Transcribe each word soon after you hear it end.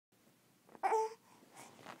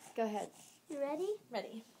Go ahead. You ready?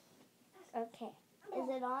 Ready. Okay. Is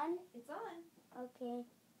it on? It's on. Okay.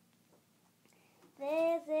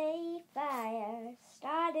 There's a fire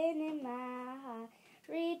starting in my heart,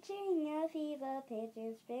 reaching a fever pitch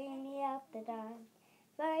and spinning me out the dark.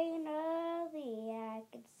 Finally, I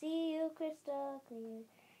can see you crystal clear.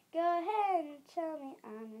 Go ahead and tell me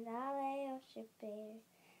on and I'll lay your ship bare.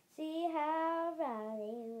 See how I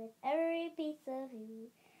rally with every piece of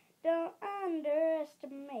you. Don't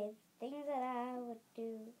underestimate the things that I would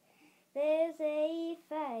do. There's a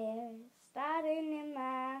fire starting in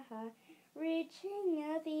my heart, reaching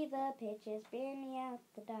a fever pitch and spinning me out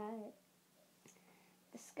the dark.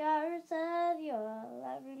 The scars of your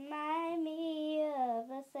love remind me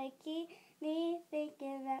of us. They keep me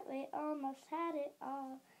thinking that we almost had it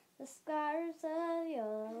all. The scars of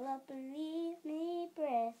your love leave me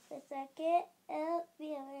breathless. I can't help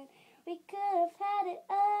feeling we could have had it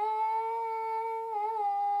all.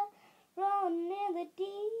 Rolling in the deep,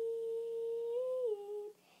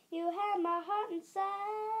 you had my heart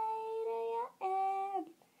inside of your hand,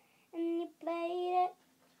 and you played it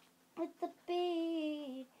with the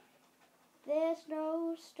beat. There's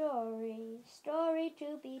no story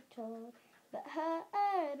to be told, but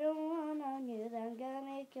I don't want on you that I'm gonna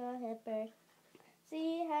make your head burn.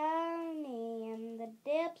 See how me in the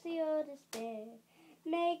depths of your despair,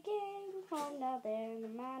 making home down there no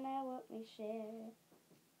matter what we share.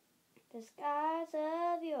 The scars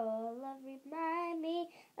of your love remind me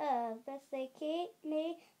of us. They keep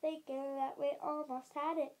me thinking that we almost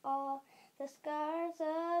had it all. The scars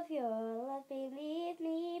of your love leave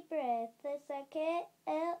me breathless. I can't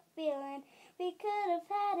help feeling we could have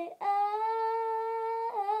had it all.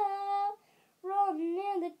 Rolling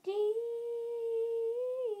in the deep,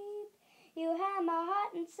 you had my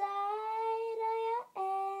heart inside of your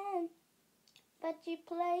hand, but you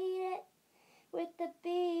played it with the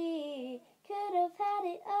beat. Could have had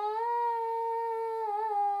it all.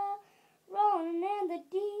 Rolling in the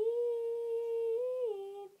deep,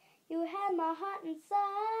 you had my heart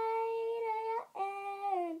inside of your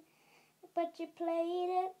hand, but you played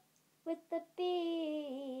it with the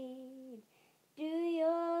beat. Do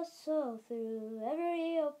your soul through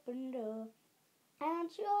every open door.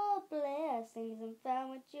 Count your blessings and find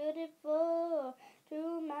what you did for.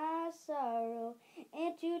 Through my sorrow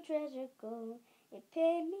into treasure gold. It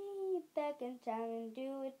paid me back in time and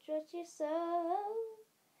do it what you sow.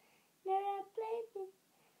 Never blame me.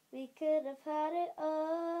 We could have had it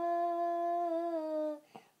all.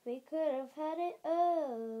 We could have had it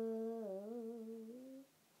all.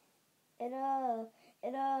 It all,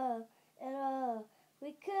 it all, it all.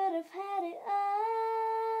 We could have had it all.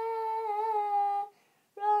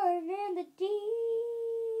 Rolling in the deep,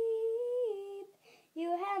 you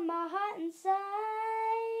had my heart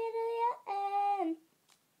inside of your hand,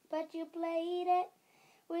 but you played it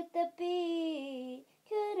with the beat.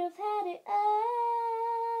 Could have had it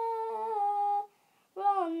all.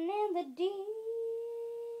 Rolling in the deep,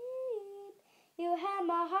 you had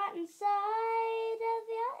my heart inside of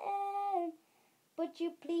your hand, but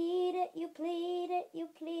you plead it, you plead it, you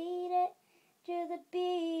plead it to the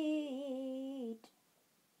beat.